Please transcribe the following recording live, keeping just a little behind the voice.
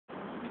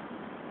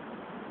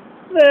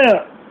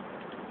Now,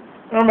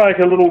 I'll make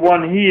a little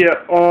one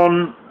here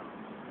on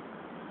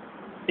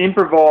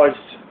improvised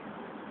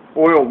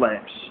oil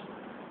lamps.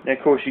 Now, of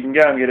course, you can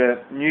go and get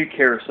a new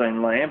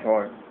kerosene lamp.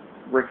 I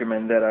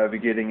recommend that over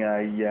getting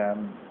a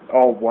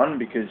old one,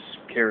 because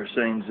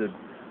kerosene's a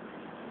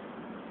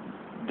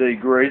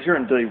degreaser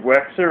and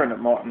de-waxer, and it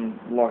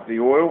mightn't like the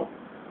oil.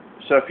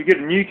 So if you get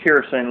a new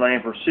kerosene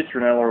lamp or a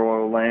citronella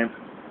oil lamp,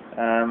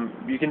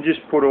 you can just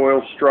put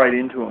oil straight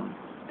into them,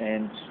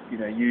 and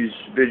use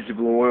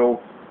vegetable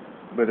oil,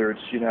 whether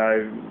it's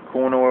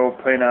corn oil,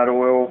 peanut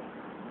oil,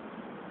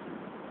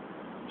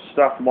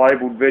 stuff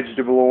labelled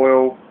vegetable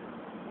oil,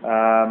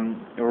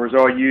 or as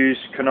I use,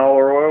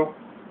 canola oil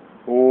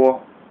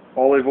or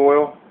olive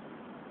oil.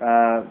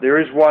 There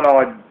is one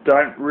I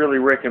don't really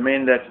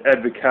recommend, that's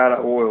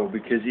avocado oil,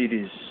 because it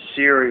is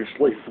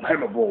seriously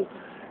flammable,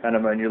 and I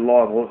mean, you're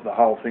liable, the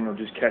whole thing will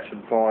just catch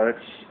on fire.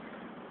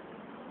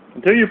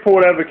 Until you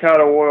pour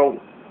avocado oil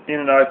in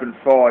an open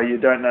fire, you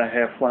don't know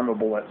how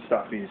flammable that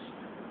stuff is.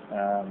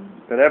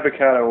 But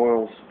avocado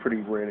oil is pretty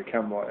rare to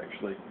come by,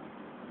 actually.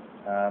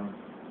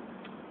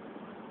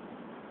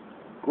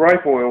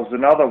 Grape oil is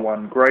another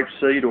one,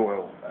 grapeseed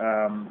oil.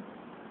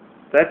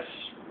 That's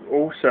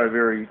also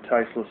very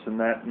tasteless in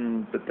that,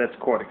 but that's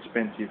quite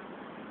expensive.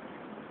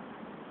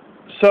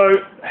 So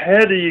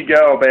how do you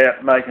go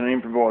about making an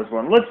improvised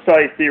one? Let's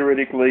say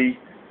theoretically,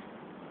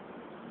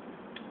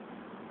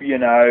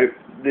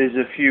 there's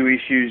a few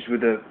issues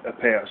with a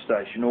power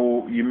station,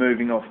 or you're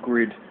moving off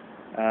grid,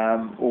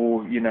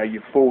 or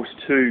you're forced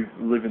to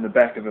live in the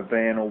back of a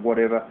van or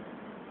whatever,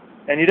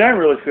 and you don't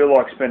really feel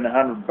like spending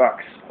 $100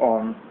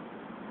 on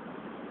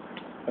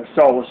a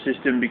solar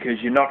system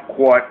because you're not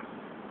quite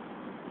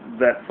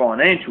that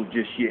financial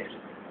just yet.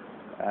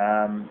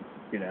 And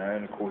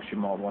of course you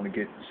might want to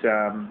get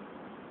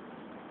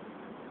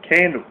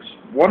candles.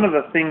 One of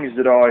the things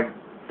that I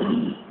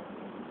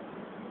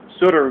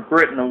sort of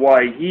regret in a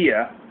way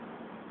here,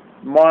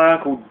 my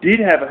uncle did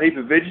have a heap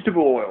of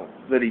vegetable oil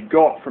that he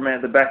got from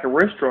out the back of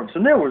restaurants,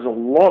 and there was a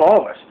lot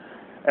of it,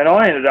 and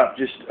I ended up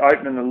just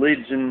opening the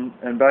lids and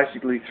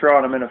basically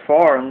throwing them in a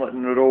fire and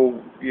letting it all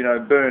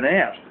burn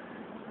out.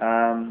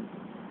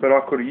 But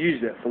I could have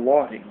used that for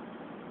lighting.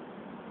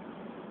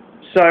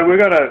 So I'm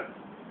going to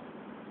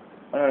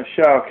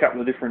show a couple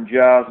of different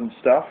jars and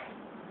stuff,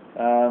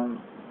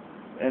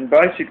 and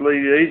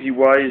basically the easy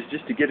way is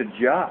just to get a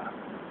jar.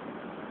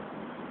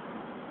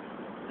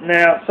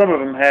 Now, some of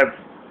them have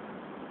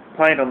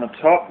paint on the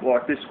top,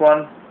 like this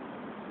one.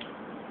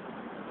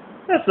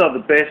 That's not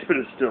the best, but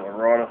it's still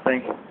alright, I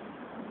think.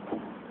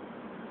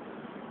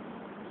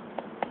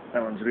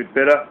 That one's a bit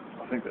better.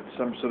 I think that's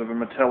some sort of a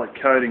metallic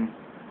coating.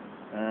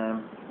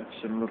 That's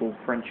some little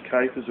French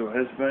capers, or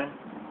has been.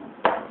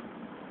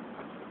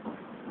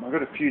 I've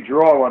got a few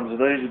dry ones of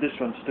these, but this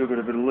one's still got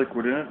a bit of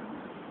liquid in it.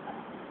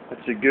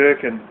 That's a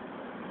gherkin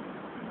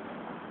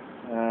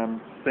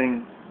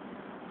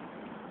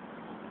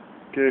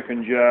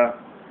gherkin jar.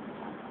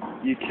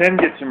 You can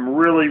get some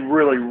really,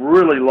 really,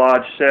 really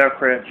large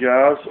sauerkraut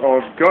jars.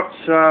 I've got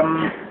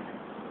some.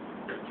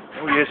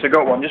 Oh yes, I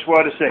got one. Just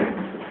wait a second.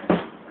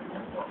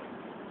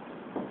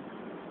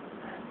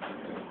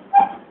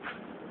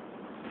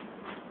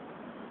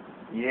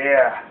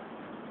 Yeah.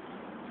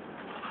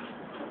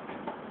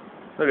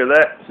 Look at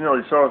that. It's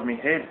nearly the size of my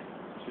head.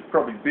 It's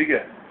probably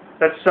bigger.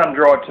 That's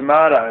sun-dried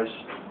tomatoes.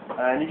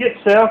 And you get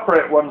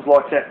sauerkraut ones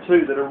like that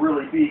too that are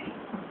really big.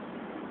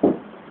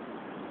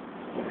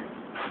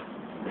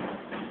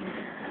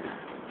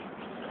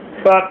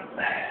 But,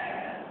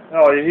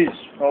 oh, here's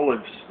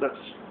olives. That's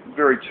a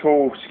very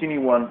tall, skinny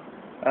one.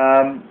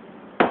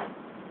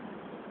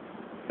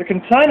 The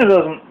container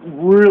doesn't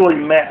really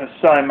matter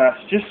so much,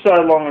 just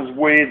so long as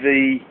where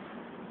the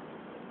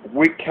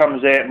wick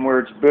comes out and where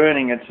it's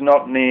burning, it's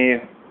not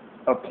near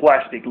a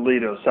plastic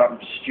lid or something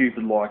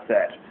stupid like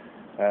that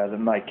that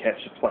may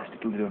catch the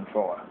plastic lid on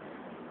fire.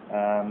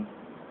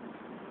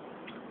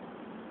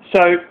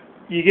 So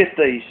you get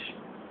these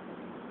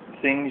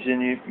things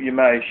and you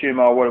may assume,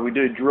 oh, what do we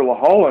do, drill a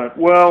hole in it?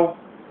 Well,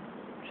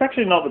 it's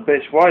actually not the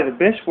best way. The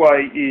best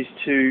way is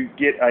to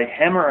get a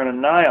hammer and a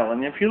nail,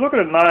 and if you look at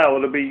a nail,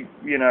 it'll be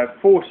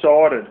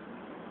four-sided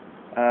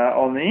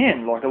on the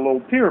end, like a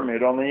little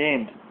pyramid on the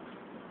end.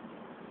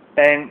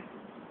 And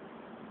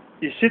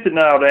you sit the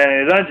nail down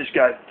and you don't just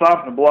go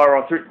thump and blow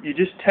right through, you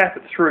just tap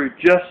it through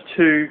just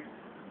to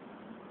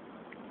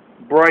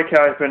break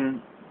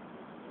open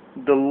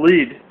the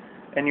lid,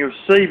 and you'll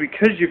see,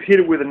 because you've hit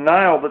it with a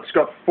nail that's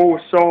got four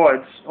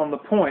sides on the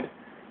point,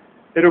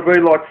 it'll be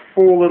like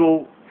four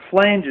little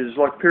flanges,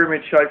 like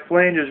pyramid-shaped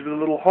flanges with a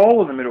little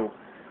hole in the middle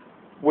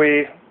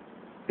where,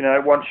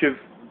 once you've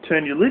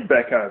turned your lid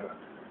back over.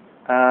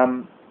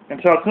 And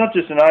so it's not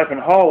just an open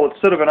hole,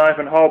 it's sort of an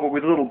open hole but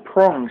with little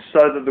prongs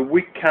so that the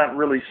wick can't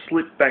really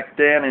slip back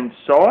down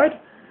inside,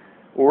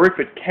 or if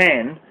it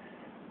can,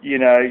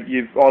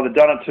 you've either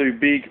done it too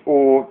big,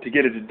 or to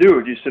get it to do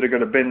it, you've sort of got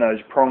to bend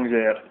those prongs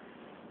out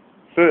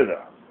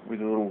further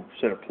with a little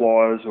set of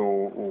pliers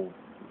or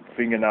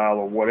fingernail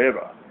or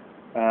whatever.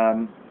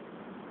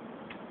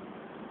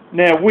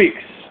 Now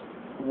wicks.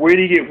 where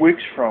do you get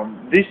wicks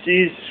from? This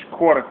is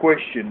quite a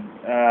question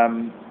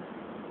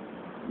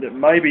that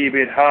may be a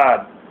bit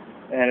hard,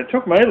 and it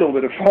took me a little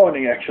bit of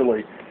finding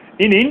actually.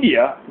 In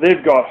India,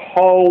 they've got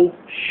whole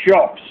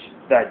shops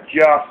that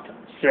just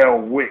sell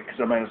wicks.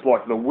 I mean, it's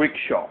like the wick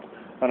shop,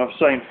 and I've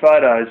seen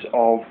photos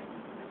of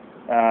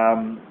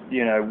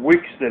you know,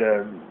 wicks that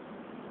are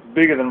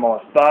bigger than my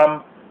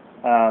thumb,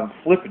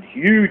 flipping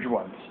huge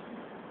ones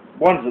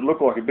that look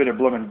like a bit of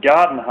blooming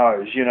garden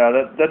hose, you know,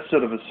 that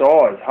sort of a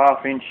size,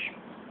 half-inch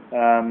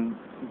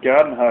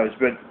garden hose,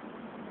 but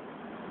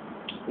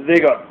they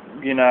got,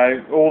 you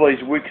know, all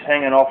these wicks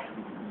hanging off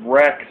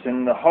racks,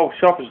 and the whole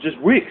shop is just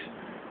wicks.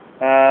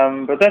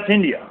 But that's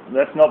India,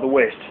 that's not the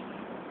West.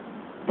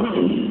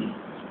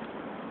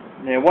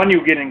 Now, one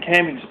you'll get in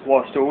camping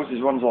supply stores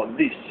is ones like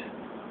this.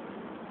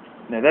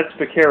 Now, that's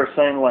for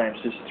kerosene lamps.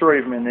 There's 3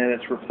 of them in there.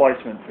 That's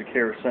replacement for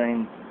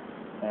kerosene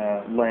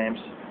lamps.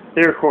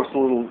 They're, of course, the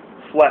little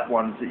flat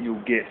ones that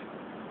you'll get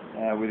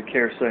with a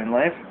kerosene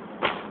lamp.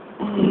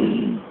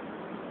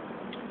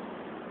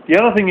 The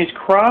other thing is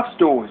craft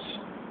stores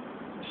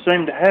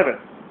seem to have it.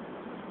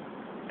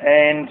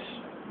 And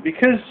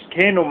because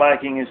candle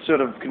making is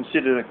sort of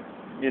considered,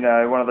 you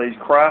know, one of these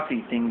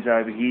crafty things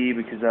over here,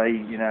 because they,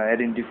 you know, add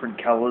in different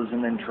colours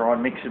and then try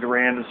and mix it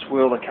around and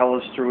swirl the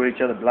colours through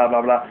each other, blah,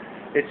 blah, blah.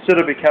 It's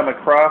sort of become a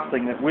craft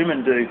thing that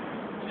women do.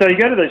 So you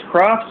go to these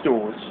craft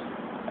stores,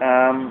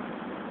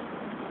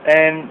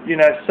 and, you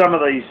know, some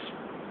of these,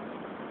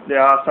 there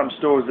are some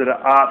stores that are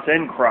arts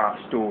and craft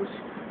stores.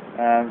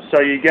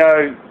 So you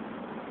go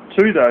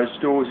to those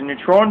stores and you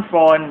try and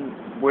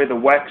find where the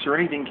wax or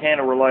anything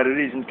candle related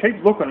is, and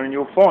keep looking and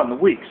you'll find the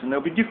wicks, and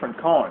there'll be different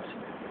kinds.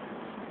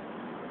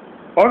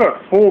 I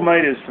got 4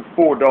 metres for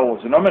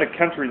 $4, and I'm in a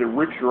country that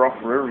rips you off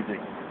for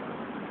everything.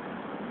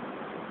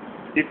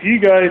 If you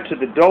go to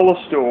the dollar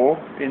store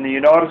in the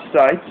United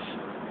States,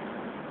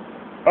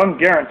 I can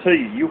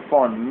guarantee you'll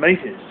find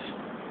meters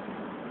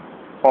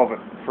of it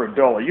for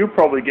 $1. You'll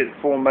probably get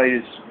 4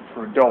 meters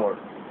for $1,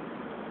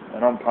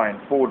 and I'm paying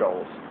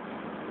 $4.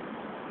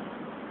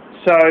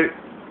 So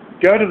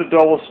go to the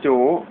dollar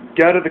store,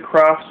 go to the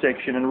craft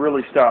section, and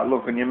really start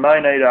looking. You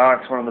may need to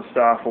ask one of the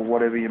staff or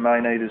whatever. You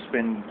may need to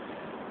spend,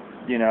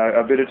 you know,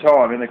 a bit of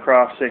time in the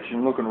craft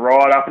section looking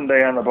right up and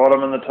down the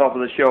bottom and the top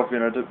of the shelf, you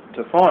know,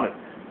 to find it.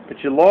 But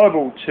you're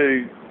liable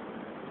to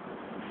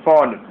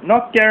find it.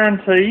 Not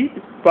guaranteed,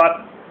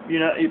 but, you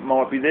know, it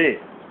might be there.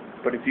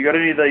 But if you got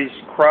any of these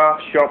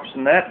craft shops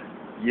and that,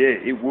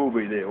 yeah, it will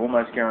be there,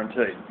 almost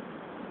guaranteed.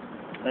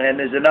 And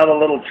there's another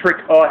little trick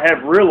I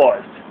have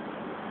realised.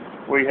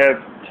 We have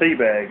tea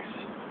bags.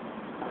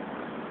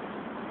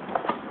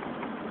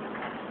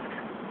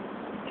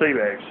 Tea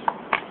bags.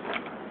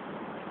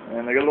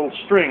 And they got a little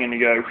string, and you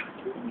go,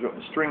 drop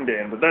the string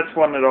down. But that's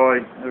one that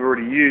I have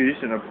already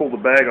used, and I pulled the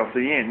bag off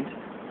the end.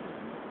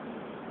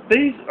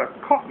 These are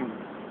cotton.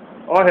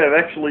 I have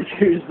actually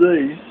used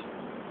these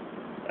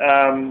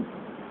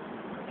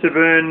to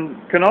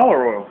burn canola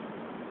oil.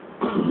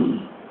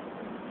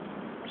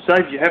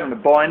 Saves you having to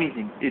buy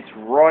anything. It's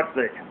right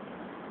there.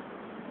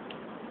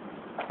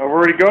 I've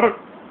already got it,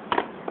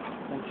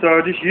 and so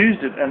I just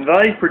used it, and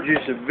they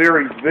produce a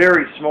very,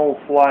 very small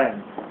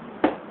flame.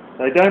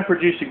 They don't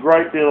produce a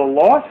great deal of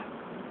light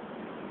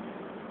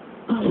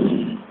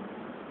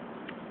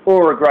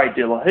or a great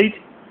deal of heat.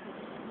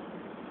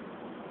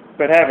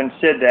 But having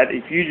said that,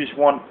 if you just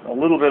want a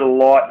little bit of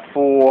light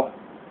for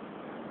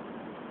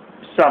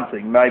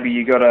something, maybe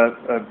you got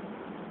a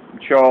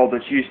child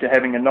that's used to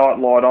having a night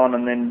light on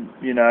and then,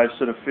 you know,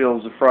 sort of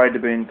feels afraid to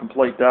be in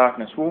complete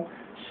darkness, well,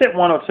 set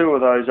 1 or 2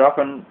 of those up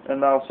and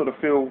they'll sort of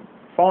feel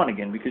fine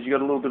again because you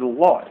got a little bit of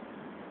light.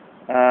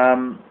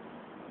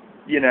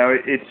 You know,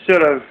 it's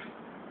sort of,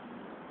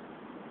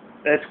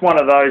 it's one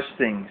of those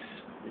things,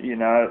 you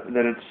know,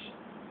 that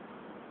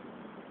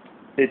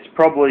it's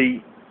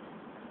probably,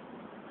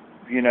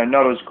 you know,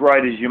 not as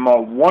great as you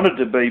might want it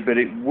to be, but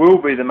it will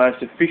be the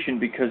most efficient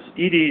because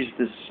it is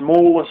the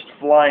smallest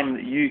flame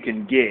that you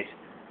can get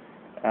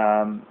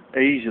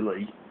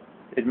easily.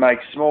 It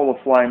makes smaller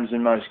flames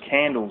than most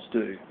candles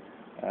do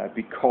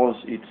because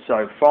it's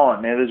so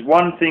fine. Now, there's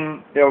one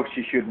thing else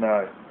you should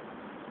know.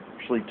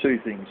 Actually, 2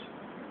 things.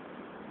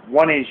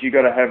 One is you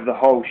got to have the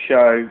whole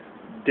show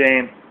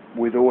damp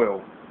with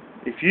oil.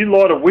 If you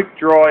light a wick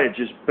dry, it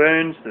just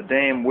burns the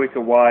damn wick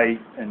away,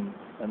 and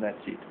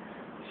that's it.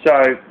 So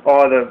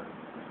either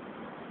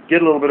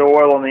get a little bit of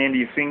oil on the end of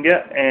your finger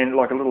and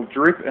like a little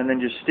drip, and then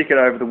just stick it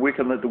over the wick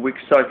and let the wick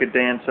soak it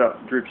down so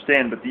it drips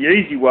down. But the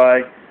easy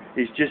way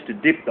is just to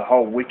dip the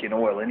whole wick in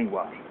oil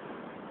anyway.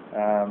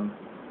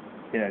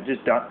 You know,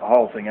 just dump the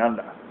whole thing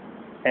under.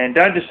 And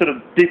don't just sort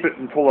of dip it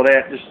and pull it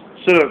out. Just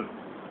sort of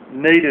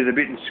knead it a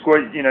bit and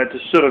squeeze, you know, to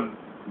sort of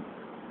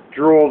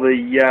draw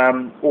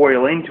the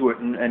oil into it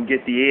and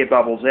get the air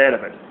bubbles out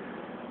of it.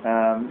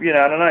 You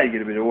know, I don't know, you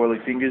get a bit of oily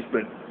fingers,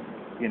 but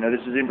you know,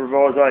 this is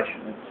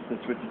improvisation.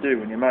 That's what you do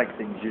when you make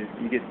things.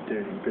 You get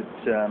dirty. But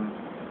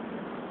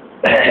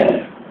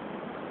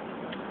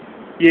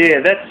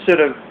yeah, that's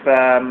sort of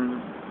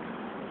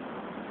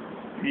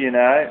you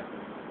know,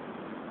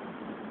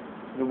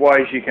 the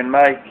ways you can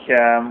make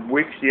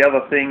wicks. The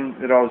other thing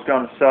that I was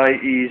going to say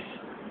is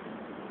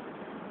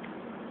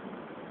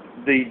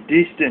the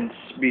distance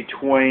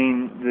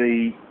between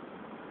the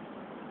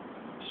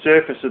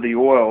surface of the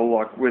oil,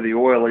 like where the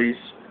oil is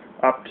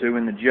up to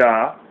in the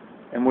jar,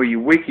 and where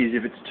your wick is.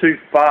 If it's too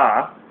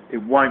far, it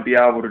won't be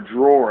able to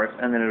draw it,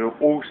 and then it'll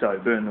also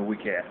burn the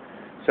wick out.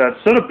 So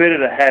it's sort of better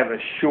to have a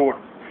short,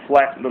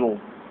 flat little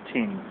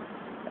tin.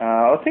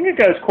 I think it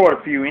goes quite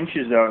a few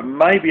inches though. It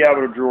may be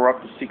able to draw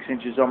up to 6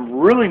 inches. I'm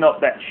really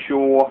not that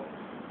sure.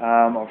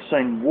 I've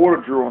seen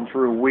water drawn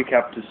through a wick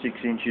up to 6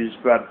 inches,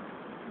 but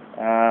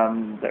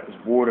that was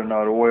water,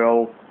 not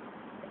oil.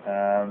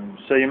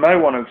 So you may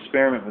want to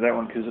experiment with that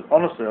one, because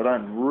honestly I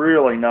don't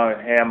really know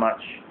how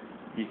much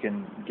you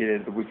can get out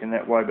of the wick in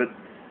that way. But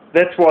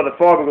that's why the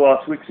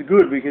fiberglass wicks are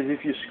good, because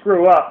if you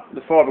screw up,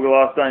 the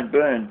fiberglass don't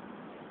burn.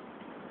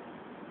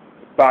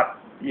 But,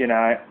 you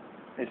know,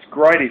 it's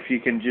great if you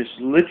can just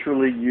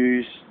literally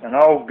use an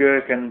old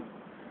gherkin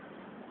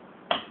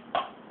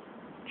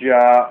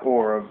jar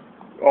or a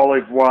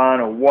olive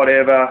one or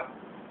whatever,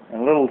 a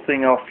little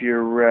thing off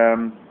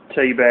your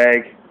tea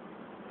bag,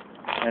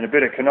 and a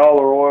bit of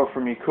canola oil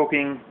from your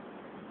cooking,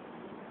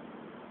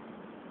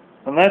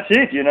 and that's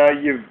it. You know,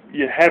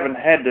 you haven't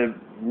had to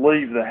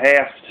leave the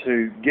house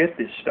to get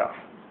this stuff,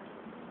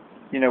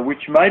 you know,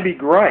 which may be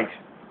great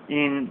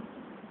in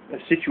a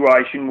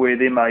situation where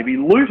there may be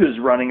looters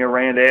running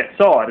around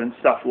outside and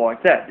stuff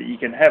like that, that you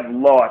can have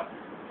light,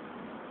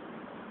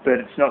 but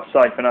it's not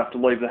safe enough to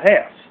leave the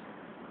house.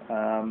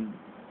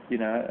 You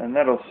know, and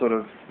that'll sort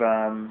of,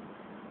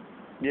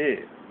 yeah,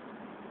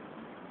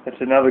 that's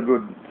another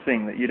good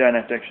thing, that you don't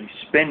have to actually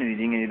spend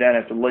anything, and you don't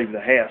have to leave the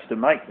house to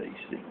make these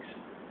things.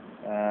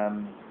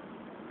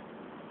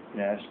 You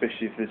know,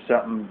 especially if there's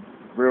something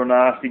real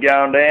nasty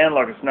going down,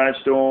 like a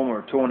snowstorm or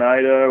a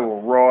tornado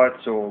or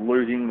riots or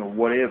looting or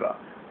whatever.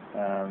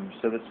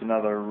 So that's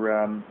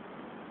another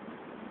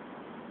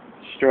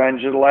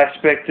strange little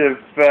aspect of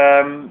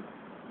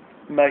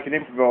making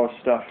improvised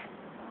stuff.